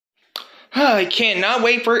I cannot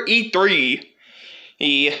wait for E3.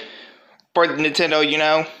 For Nintendo, you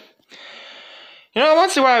know. I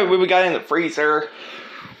want to see what we got in the freezer.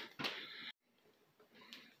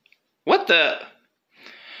 What the?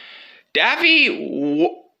 Daffy,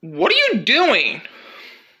 what are you doing?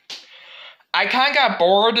 I kind of got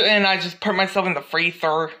bored and I just put myself in the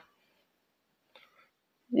freezer.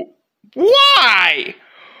 Why?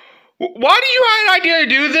 Why did you have an idea to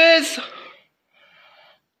do this?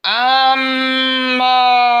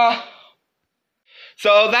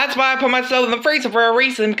 So that's why I put myself in the freezer for a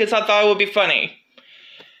reason, because I thought it would be funny.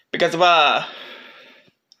 Because of,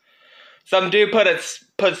 some dude put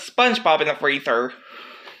SpongeBob in the freezer.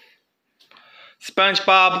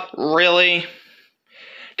 SpongeBob, really?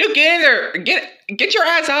 Dude, get in there! Get your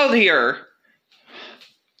ass out of here!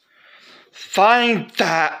 Find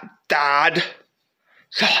that, Dad.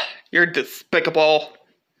 You're despicable.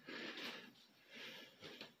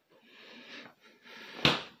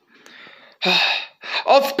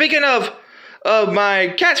 Oh, speaking of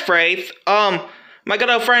my catchphrase, my good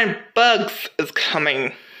old friend Bugs is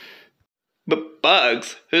coming. But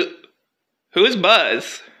Bugs? Who is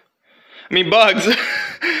Buzz? I mean, Bugs.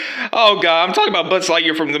 Oh god, I'm talking about Buzz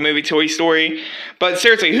Lightyear from the movie Toy Story. But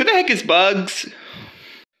seriously, who the heck is Bugs?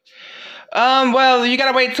 Well, you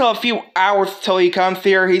gotta wait till a few hours till he comes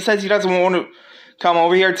here. He says he doesn't want to come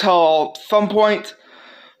over here till some point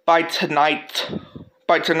by tonight.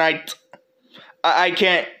 I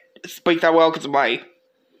can't speak that well because of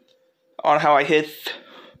on how I hiss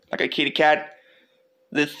like a kitty cat.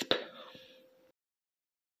 Lisp.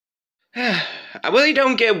 I really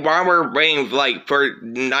don't get why we're waiting for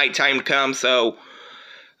nighttime to come so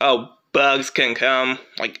Bugs can come.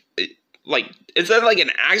 Like is that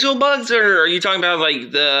an actual Bugs, or are you talking about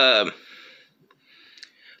the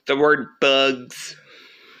word bugs?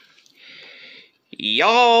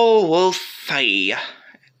 Y'all will see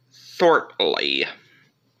shortly.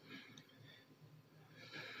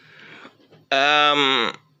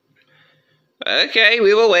 Okay,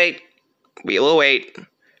 we will wait.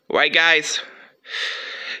 Right, guys?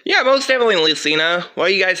 Yeah, most definitely Lucina. What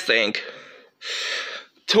do you guys think?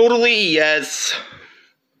 Totally yes.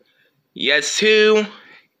 Yes, two.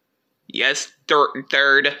 Yes,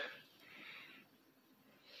 third.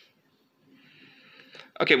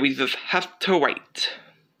 Okay, we just have to wait.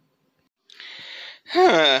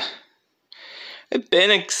 It's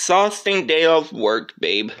been an exhausting day of work,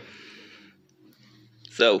 babe.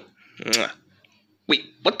 So, wait,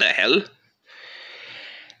 what the hell?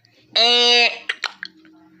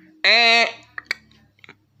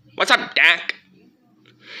 What's up, Dak?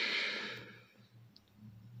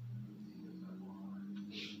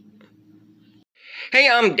 Hey,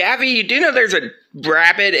 Daffy, you do know there's a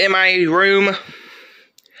rabbit in my room?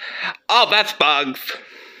 Oh, that's Bugs.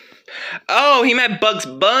 Oh, he meant Bugs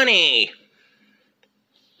Bunny.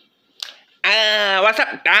 What's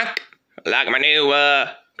up, Doc? Like my new,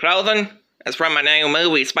 clothing? That's from my new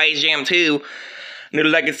movie, Space Jam 2. New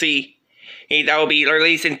Legacy. That will be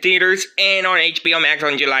released in theaters and on HBO Max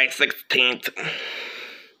on July 16th.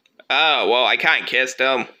 Oh, well, I kinda kissed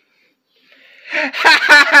him.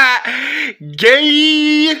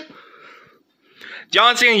 Gay!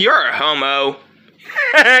 John Cena, you're a homo.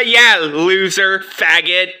 Yeah, loser,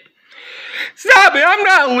 faggot. Stop it, I'm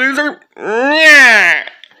not a loser. Yeah.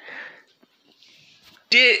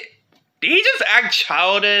 Did he just act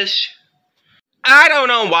childish? I don't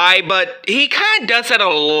know why, but he kind of does that a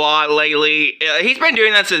lot lately. He's been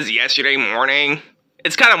doing that since yesterday morning.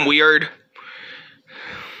 It's kind of weird.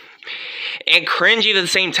 And cringy at the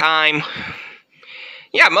same time.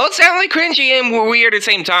 Yeah, most definitely cringy and weird at the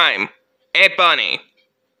same time. And funny.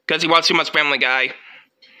 Because he watched too much Family Guy.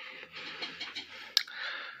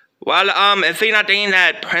 Well, is he not dating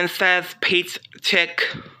that Princess Peach chick?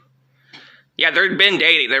 Yeah, they've been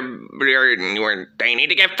dating. They need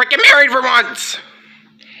to get freaking married for once.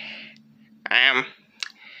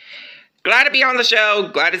 Glad to be on the show.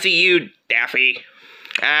 Glad to see you, Daffy.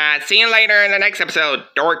 See you later in the next episode,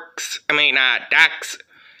 dorks. Ducks.